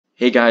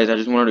Hey guys, I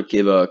just wanted to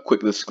give a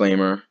quick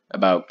disclaimer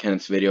about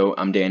Kenneth's video.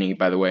 I'm Danny,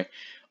 by the way.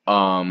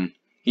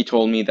 He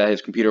told me that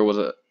his computer was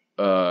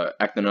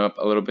acting up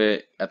a little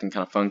bit, acting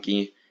kind of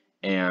funky,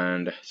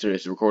 and so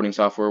his recording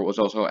software was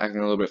also acting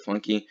a little bit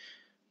funky.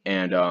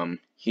 And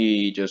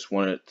he just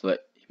wanted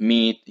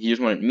me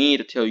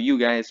to tell you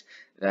guys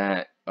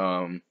that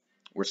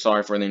we're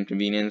sorry for the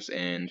inconvenience,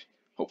 and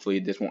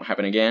hopefully this won't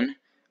happen again.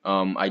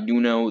 I do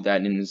know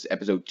that in this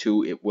episode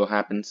 2 it will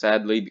happen,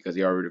 sadly, because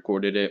he already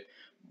recorded it.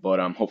 But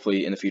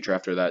hopefully in the future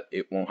after that,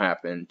 it won't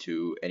happen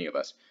to any of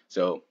us.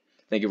 So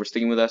thank you for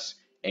sticking with us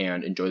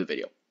and enjoy the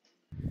video.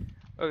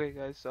 Okay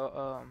guys,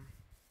 so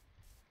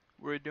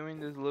we're doing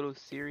this little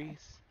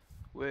series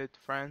with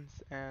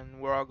friends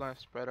and we're all gonna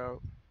spread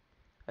out.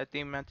 I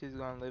think Matthew's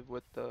gonna live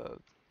with the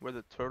where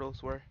the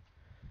turtles were.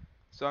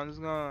 So I'm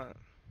just gonna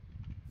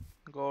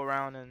go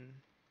around and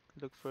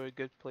look for a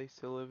good place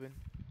to live in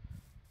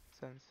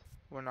since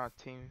we're not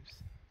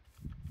teams.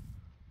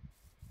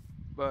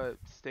 But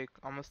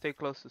I'm gonna stay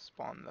close to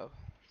spawn though.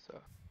 So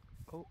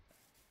oh,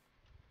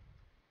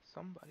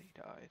 somebody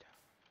died.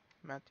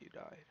 Matthew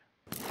died.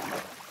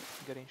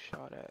 Getting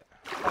shot at.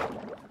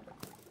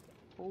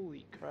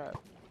 Holy crap.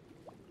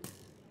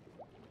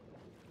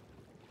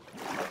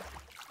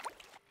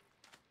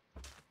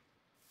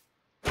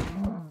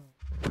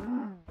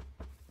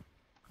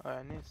 Alright,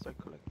 I need to start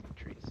collecting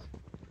trees.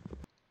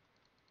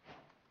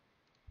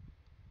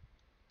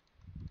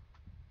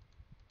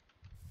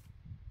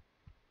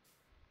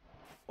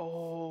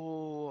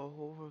 Oh, a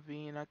whole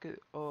ravine. I could.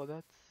 Oh,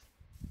 that's.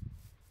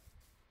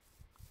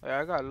 Yeah,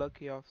 I got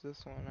lucky off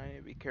this one. I need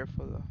to be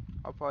careful though.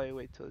 I'll probably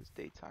wait till it's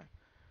daytime.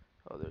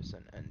 Oh, there's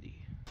an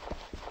Endy.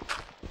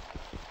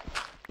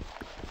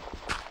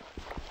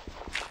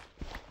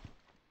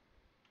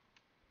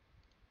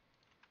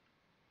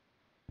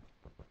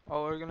 I'll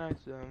organize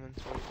the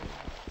inventory.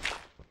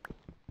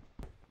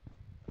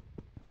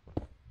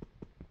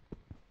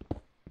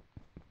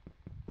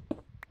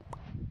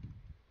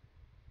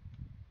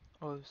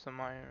 Oh, there's some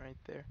iron right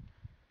there.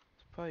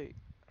 It's probably.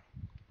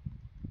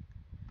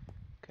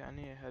 Okay, I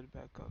need to head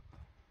back up.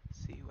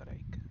 See what I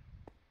can.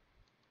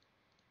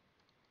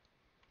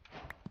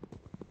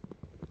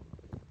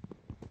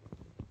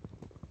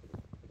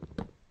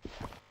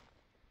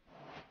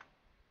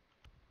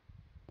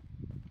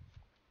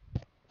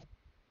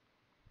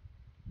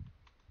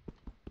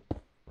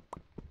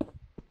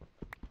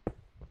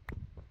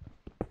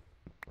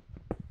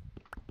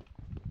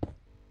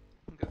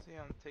 I'm guessing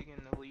I'm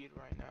taking the lead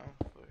right now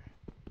for.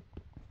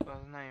 Well,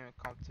 it's not even a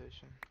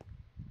competition.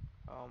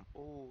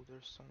 Oh,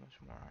 there's so much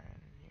more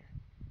iron in here.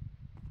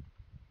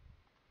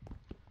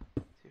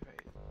 See if I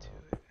get to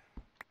it.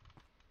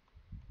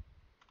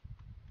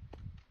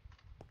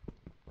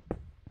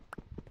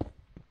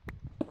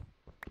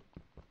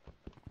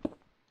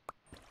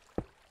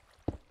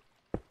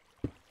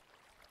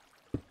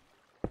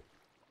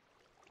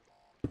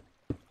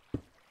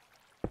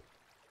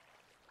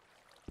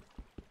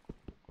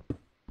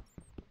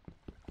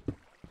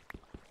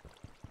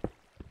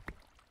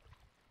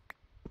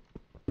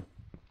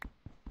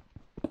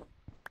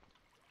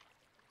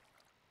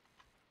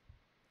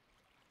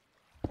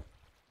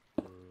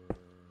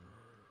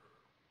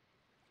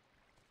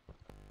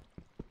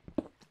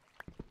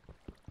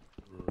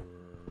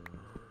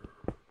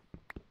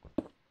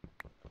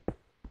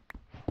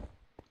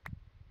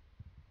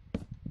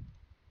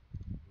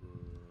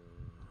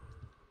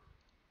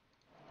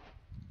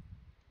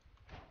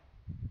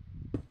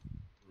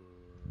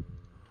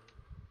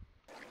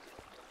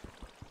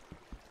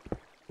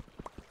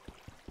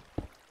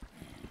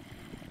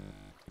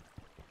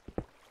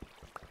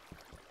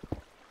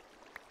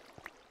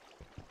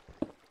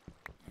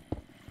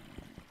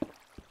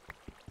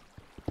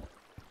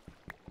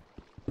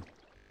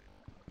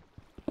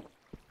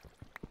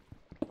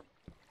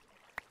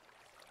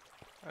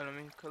 Alright,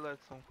 let me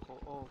collect some coal.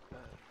 Oh,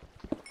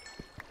 God.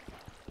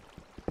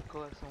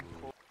 Collect some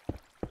coal.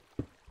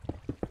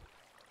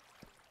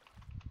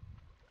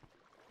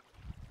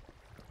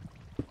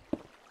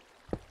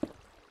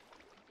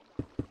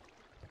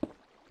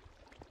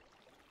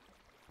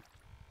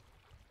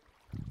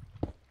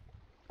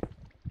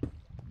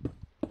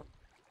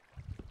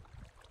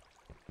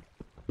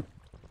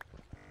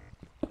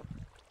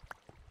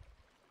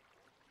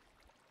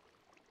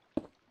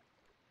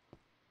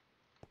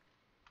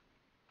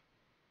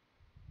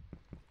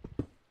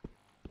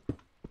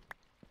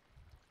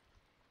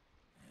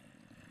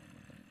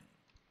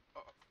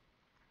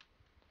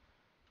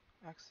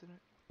 Accident.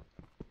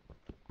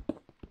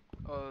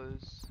 Oh,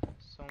 there's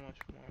so much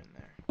more in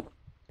there.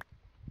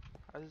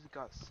 I just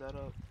got set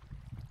up.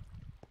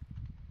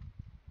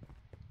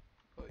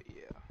 But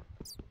yeah.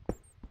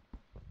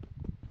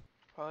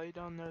 Probably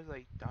down there's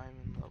like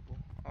diamond level.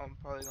 I'm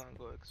probably gonna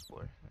go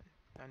explore.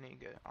 I need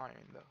to get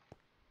iron though.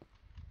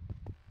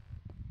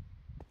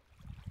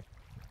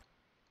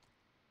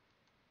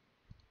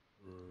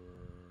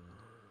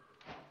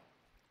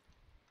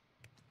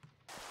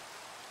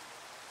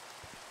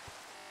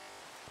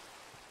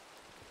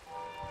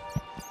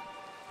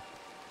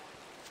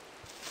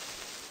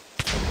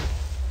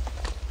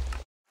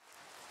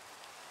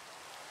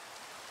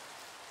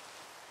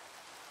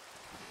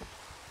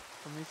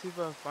 Let me see if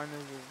I find this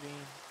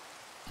ravine.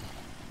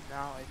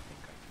 Now I think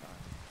I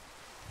found it.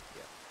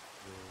 Yep.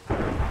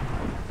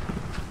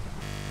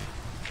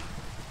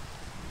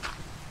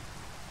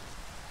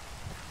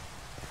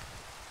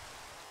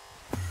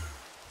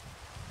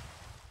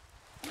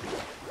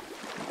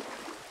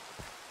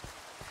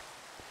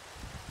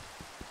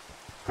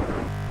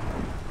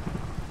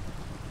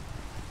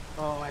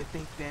 Oh, I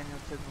think Daniel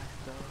took my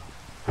stuff.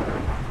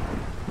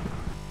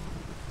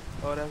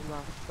 Oh, that's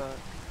gonna suck.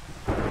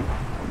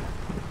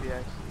 If he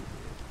actually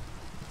did.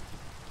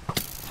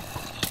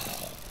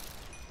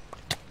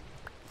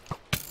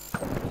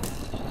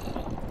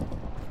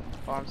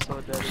 Oh, I'm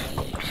so dead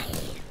again.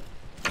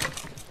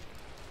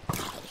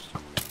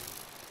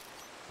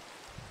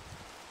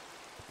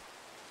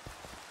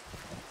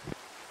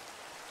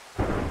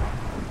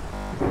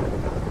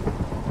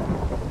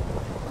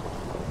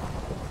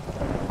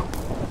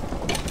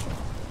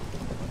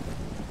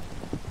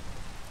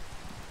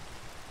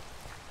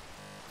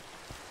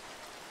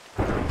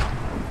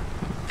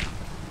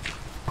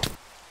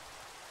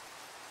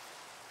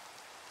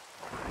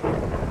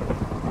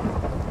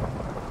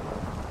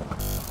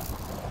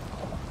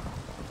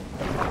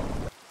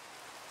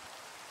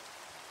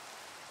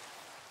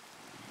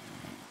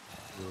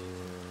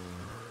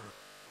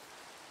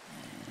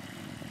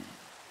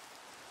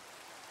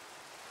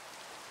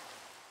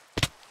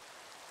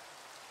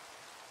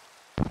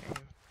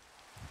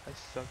 I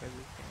suck at this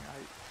game.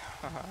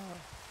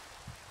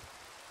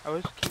 I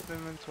wish keep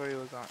inventory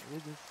was on.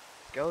 Dude, this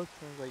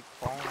skeleton's like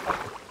falling.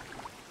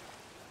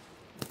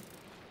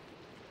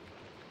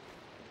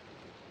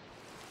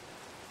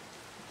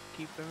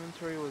 Keep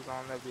inventory was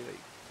on, that'd be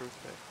like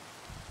perfect.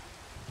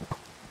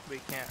 But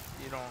you can't.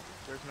 You don't.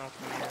 There's no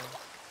commands.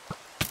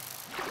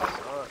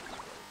 Sucks.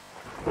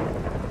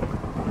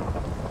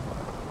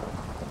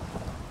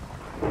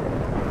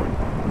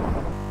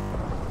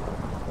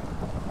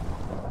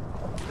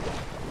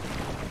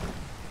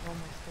 Oh,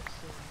 my stuff's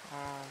still.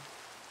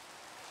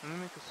 Let me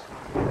make a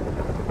slime.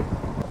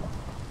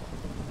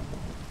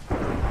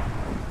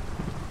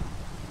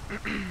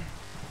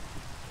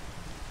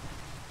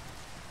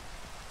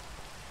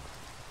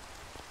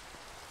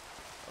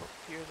 Oh,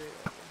 here they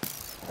are.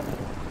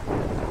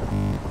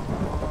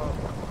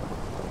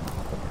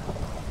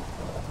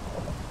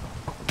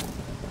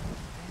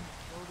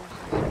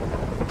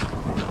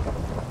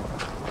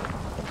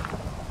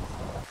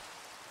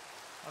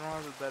 I don't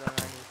have a better than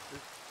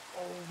this.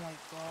 Oh my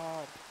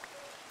god.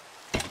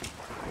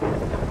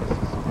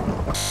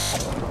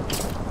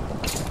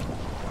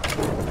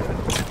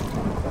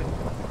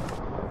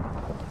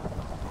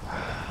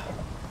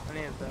 I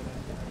need a better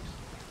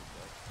actually.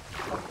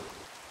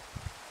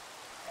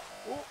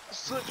 Oh,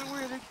 such a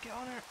weird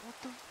encounter. What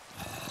the?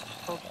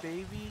 Oh,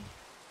 baby.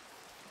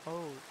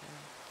 Oh,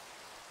 damn.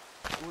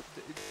 What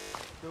the,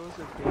 there was a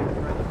baby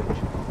right in the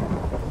tree.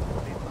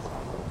 Baby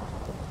zombie.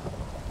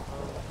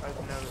 Oh, I've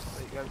never,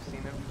 like, I've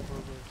seen them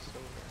before, but it's so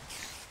rare.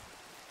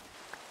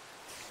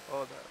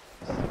 Oh, that.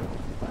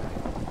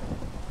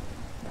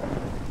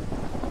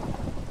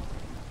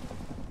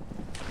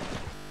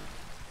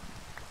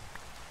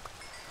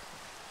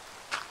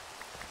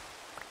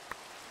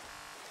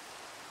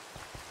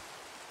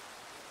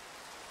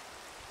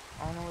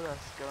 I don't know where that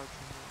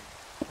skeleton is.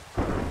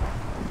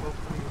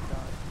 Hopefully it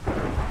died.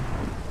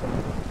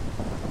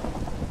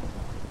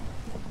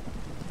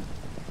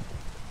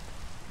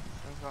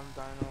 Since I'm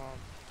dying, I'm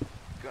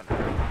gonna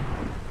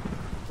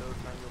build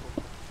my little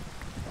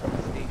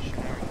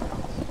stationary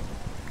house.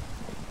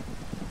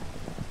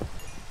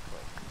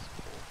 But it's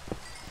cool.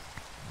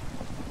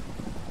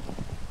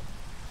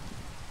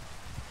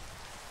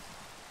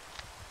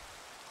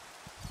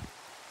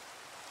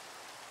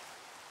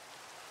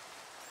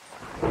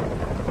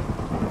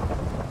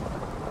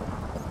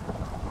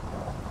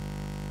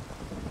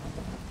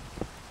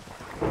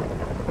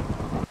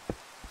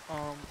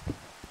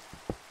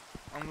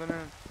 I'm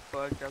gonna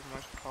collect as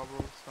much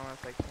cobblestone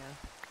as I can,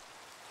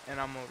 and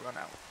I'm gonna run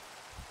out.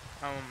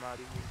 I'm out of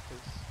here,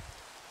 cause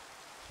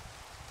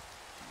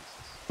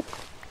Jesus.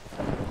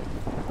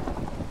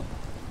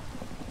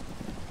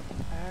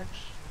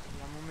 Actually,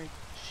 I'm gonna make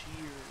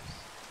cheers.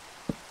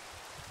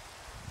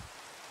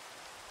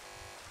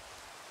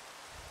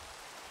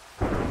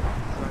 So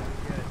I can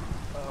get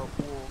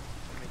wool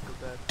to make a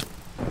bed.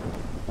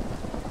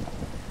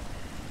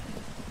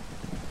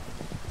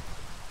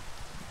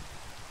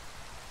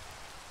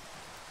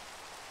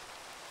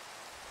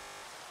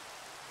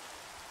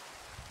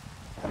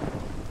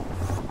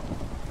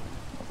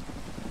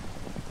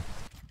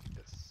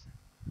 Yes.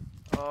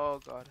 Oh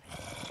god.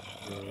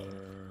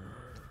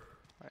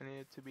 I need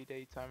it to be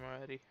daytime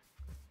already.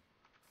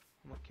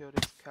 I'm gonna kill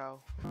this cow.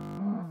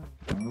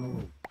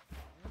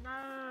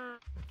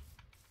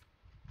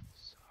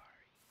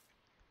 Sorry.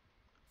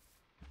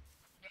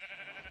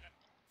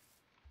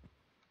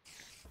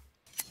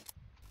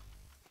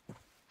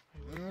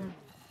 Wait, what's the wool?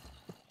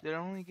 Did it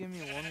only give me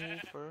one wool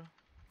fur?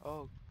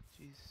 Oh,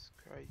 Jesus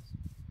Christ.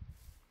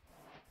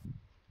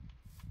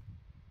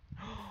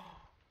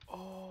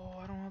 Oh,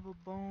 I don't have a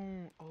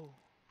bone. Oh,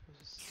 there's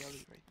a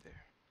skelly right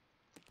there.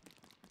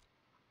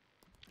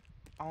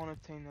 I wanna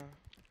tame the.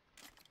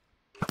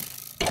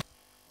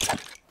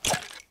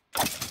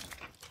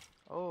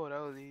 Oh, that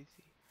was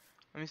easy.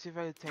 Let me see if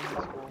I can tame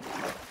this wolf.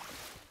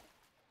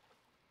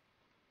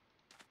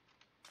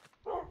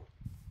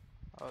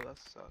 Oh, that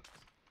sucks.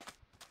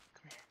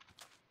 Come here.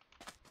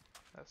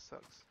 That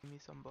sucks. Give me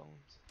some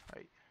bones.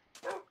 Alright.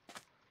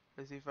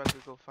 Let's see if I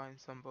could go find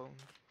some bones.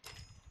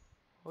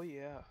 Oh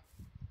yeah.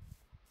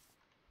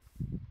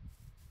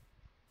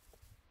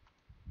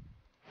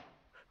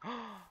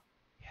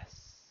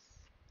 Yes.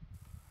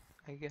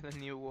 I get a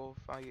new wolf.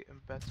 I get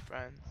best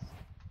friends.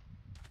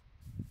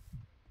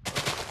 Oh,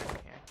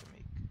 I can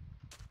make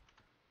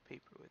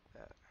paper with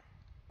that.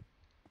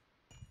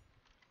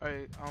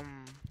 Alright,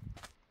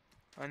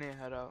 I need to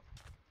head out.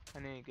 I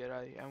need to get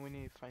out of here. And we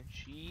need to find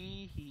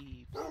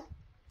sheep.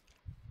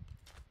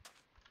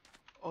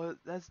 Oh,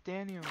 that's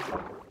Daniel.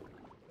 I'm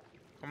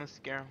gonna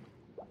scare him.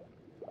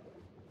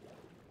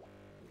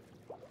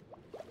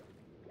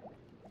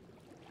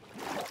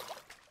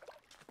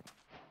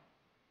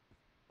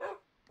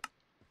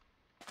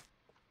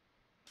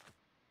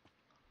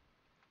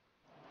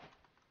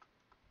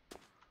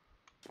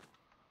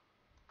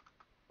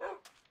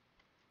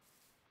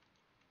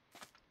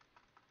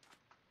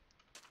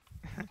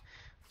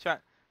 Try.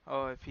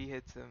 Oh, if he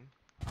hits him.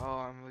 Oh,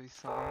 I'm gonna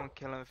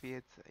kill him if he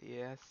hits.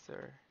 Yes,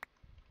 sir.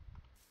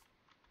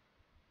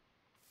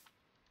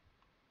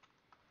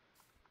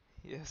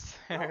 Yes,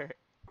 sir.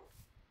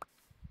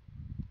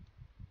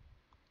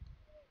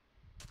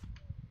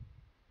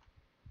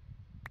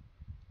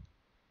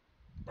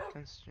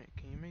 Can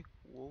you make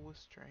wool with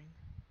string?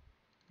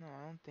 No,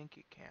 I don't think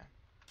you can.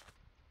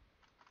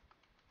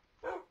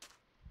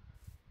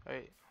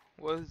 Alright,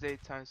 what is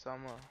daytime, so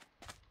I'm gonna...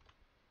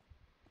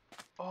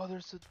 Oh,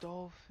 there's a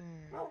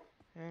dolphin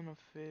and a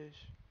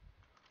fish.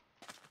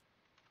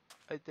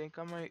 I think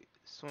I might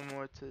swim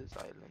more to this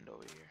island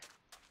over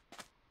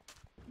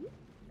here.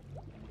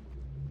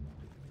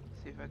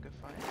 See if I can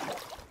find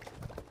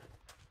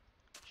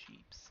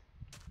sheeps.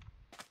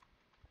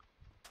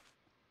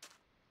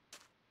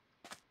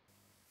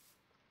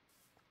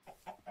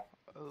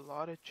 A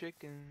lot of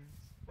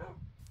chickens.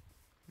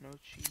 No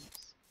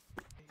cheese.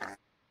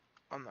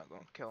 I'm not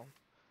gonna kill him.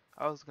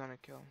 I was gonna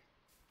kill him.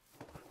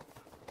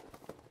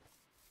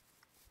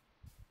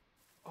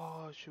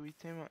 Oh, should we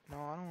tame it? No,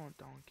 I don't want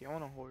a donkey. I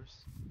want a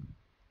horse.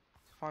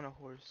 Let's find a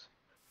horse.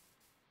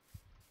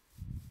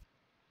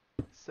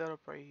 Set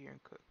up right here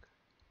and cook.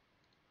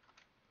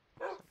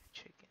 Some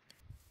chicken.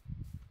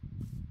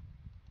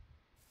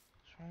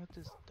 What's wrong with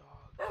this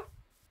dog?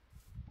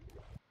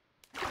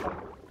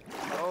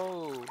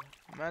 Oh,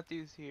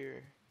 Matthew's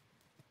here.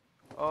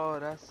 Oh,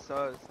 that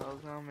sucks. I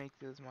was gonna make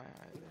this my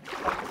island.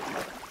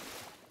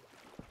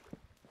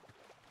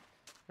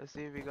 Let's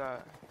see if we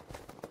got...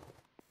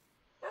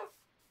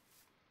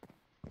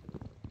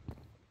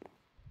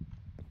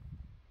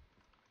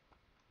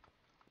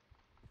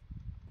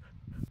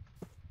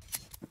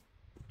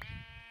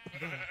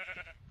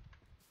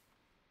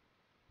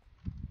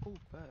 Oh,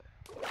 bet.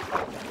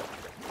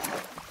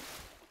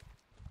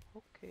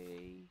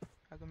 Okay.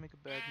 I can make a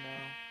bed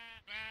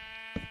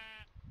now.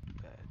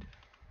 Bed.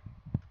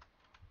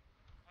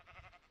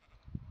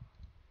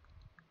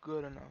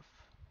 Good enough.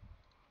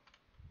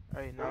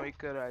 Alright, now we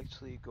could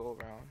actually go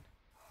around.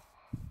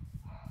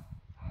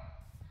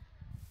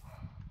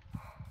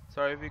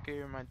 Sorry if you can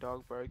hear my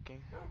dog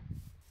barking.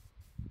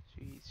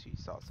 She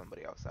saw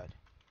somebody outside.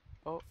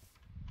 Oh,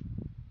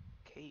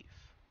 cave.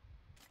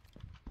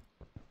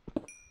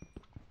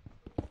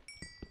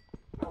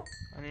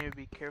 I need to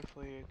be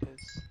careful here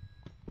because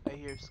I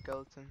hear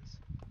skeletons.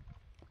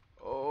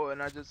 Oh,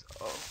 and I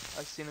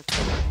seen a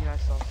cutscene. I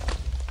saw something.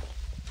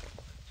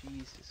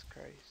 Jesus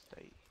Christ,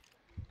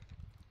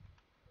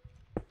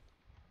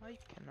 I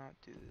cannot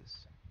do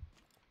this.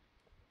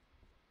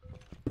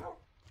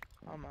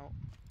 I'm out.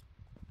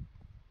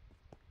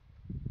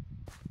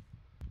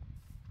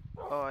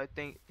 Oh, I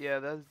think, yeah,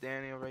 that's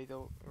Daniel right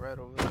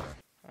over there.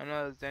 I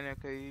know that's Daniel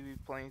because he be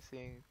playing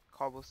saying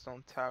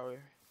Cobblestone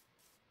Tower.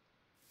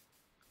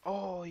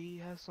 Oh, he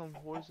has some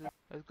horses.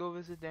 Let's go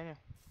visit Daniel.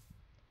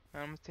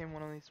 And I'm gonna tame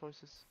one of these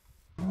horses.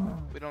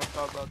 We don't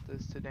talk about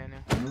this to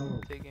Daniel.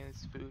 Taking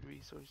his food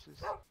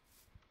resources.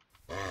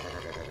 I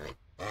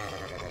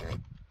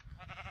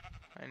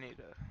need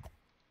a...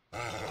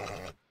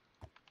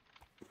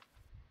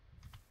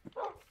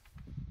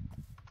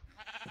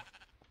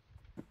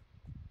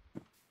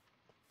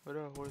 Where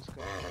did a horse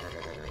go?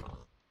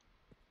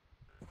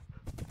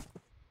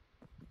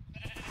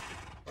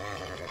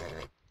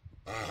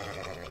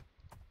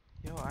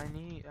 Yo, I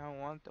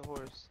want the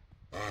horse.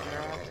 I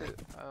have to,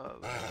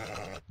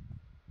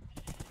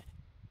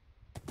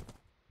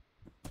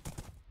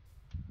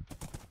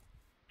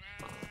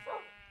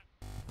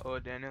 Oh,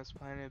 Daniel's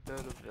planning to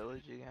build a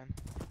village again.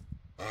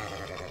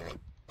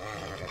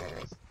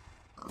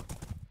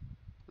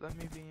 Let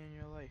me be in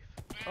your life.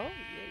 Oh,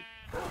 yay.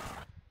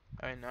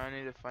 Alright, now I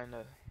need to find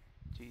a...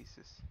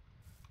 Jesus.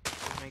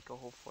 Let's make a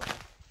hole for him.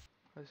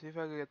 Let's see if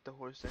I can get the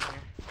horse in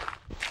here.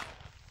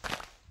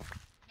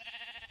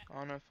 I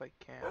don't know if I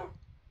can.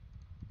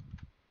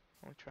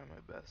 I'll try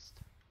my best.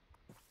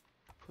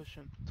 Push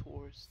him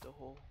towards the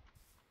hole.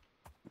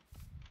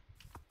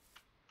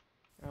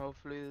 And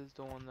hopefully this is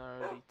the one that I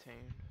already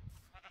tamed.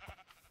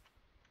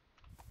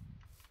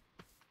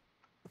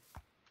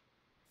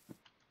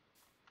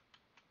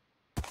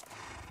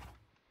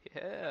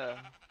 Yeah.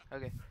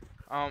 Okay.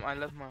 I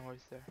left my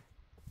horse there.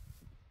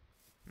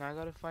 Now I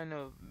gotta find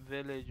a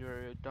village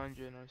or a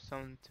dungeon or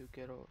something to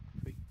get a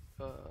freak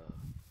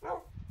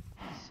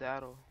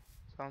saddle.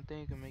 So I don't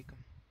think you can make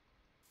them.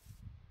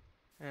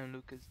 And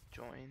Lucas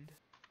joined.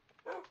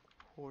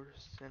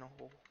 Horse in a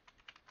hole.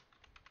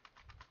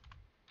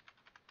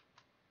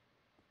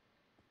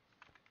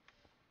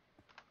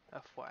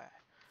 FYI.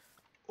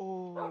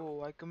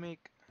 Oh, I can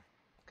make.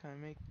 Can I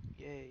make?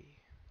 Yay.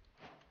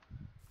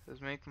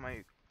 Let's make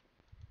my.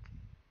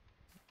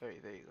 There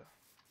you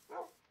go.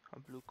 A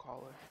blue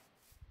collar.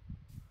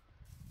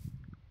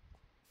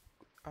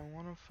 I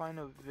wanna find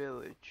a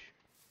village.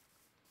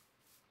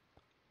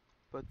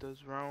 But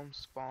does realms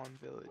spawn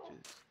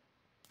villages?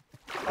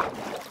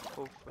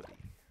 Hopefully.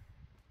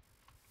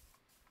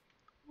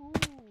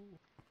 Ooh.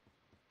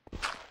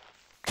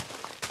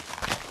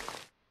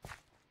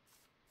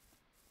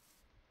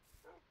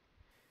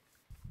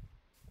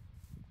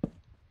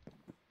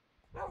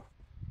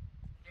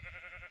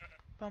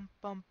 Bum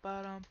bum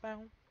ba dum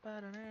bum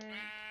ba da.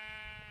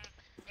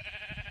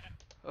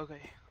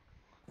 Okay.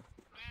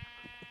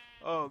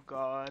 Oh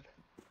god.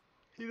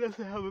 He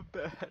doesn't have a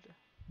bed.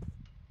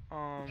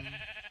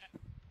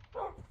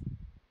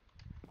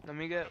 Let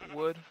me get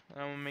wood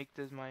and I'm gonna make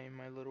this my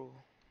little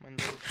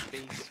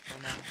space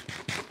for now.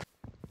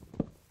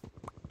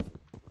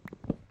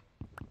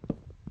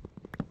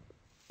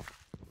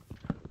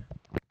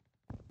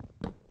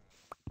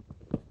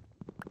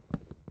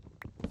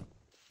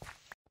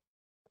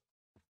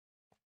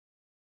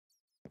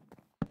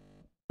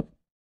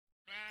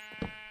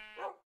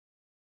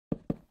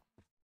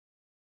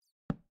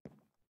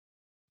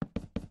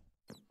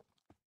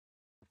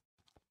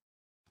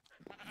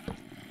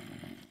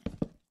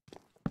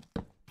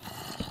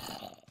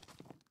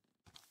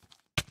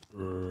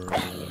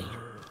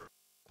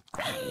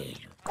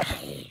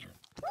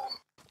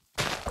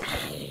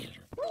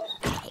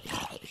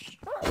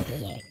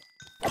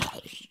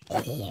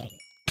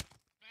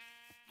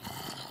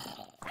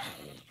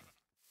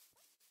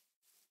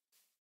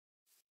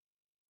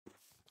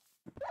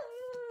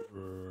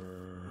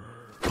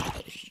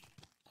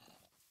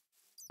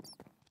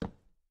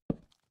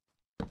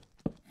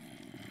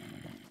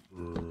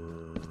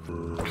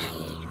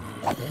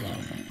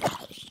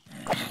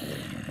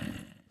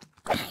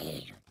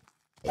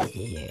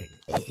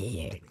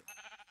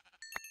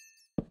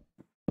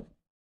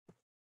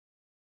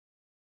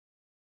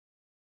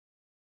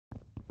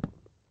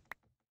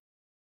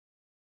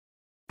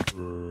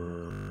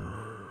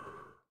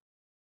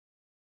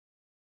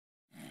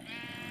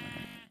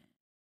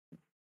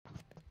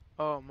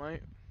 Oh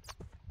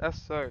that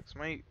sucks.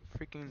 My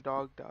freaking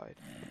dog died.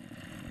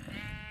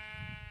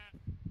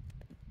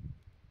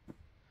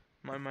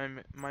 My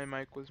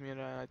mic was muted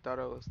and I thought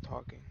I was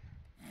talking.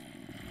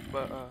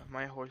 But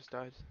my horse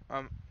died.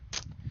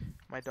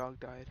 My dog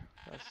died.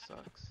 That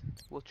sucks.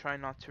 We'll try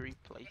not to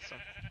replace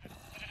him.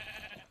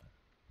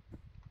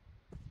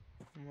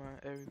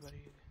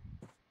 Everybody.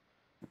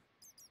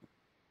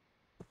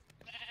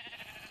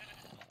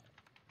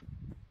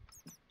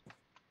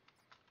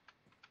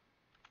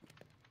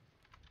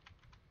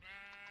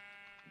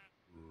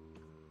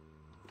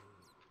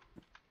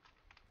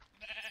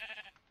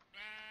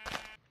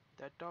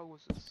 That dog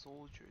was a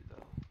soldier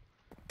though.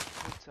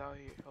 What's out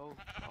here? Oh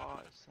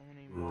god, so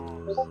many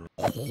mobs.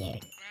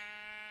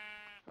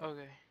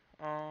 Okay.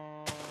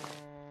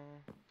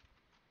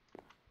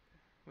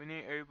 We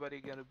need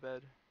everybody to get a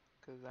bed,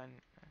 cause I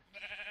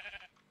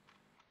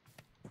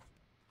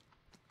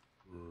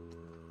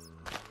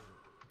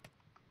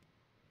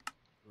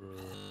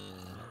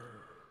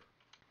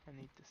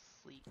need to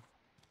sleep to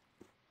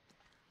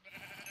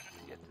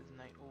get this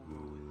night over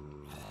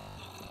with.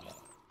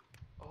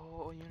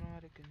 Oh, you know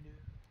what I can do?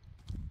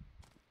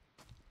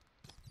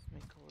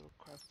 Make a little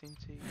crafting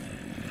table.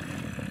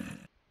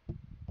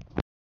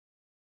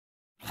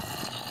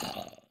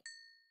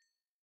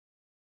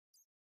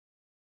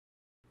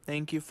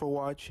 Thank you for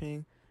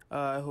watching.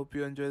 I hope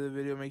you enjoyed the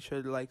video. Make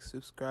sure to like,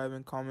 subscribe,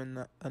 and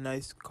comment a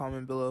nice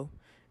comment below.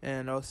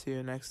 And I'll see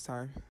you next time.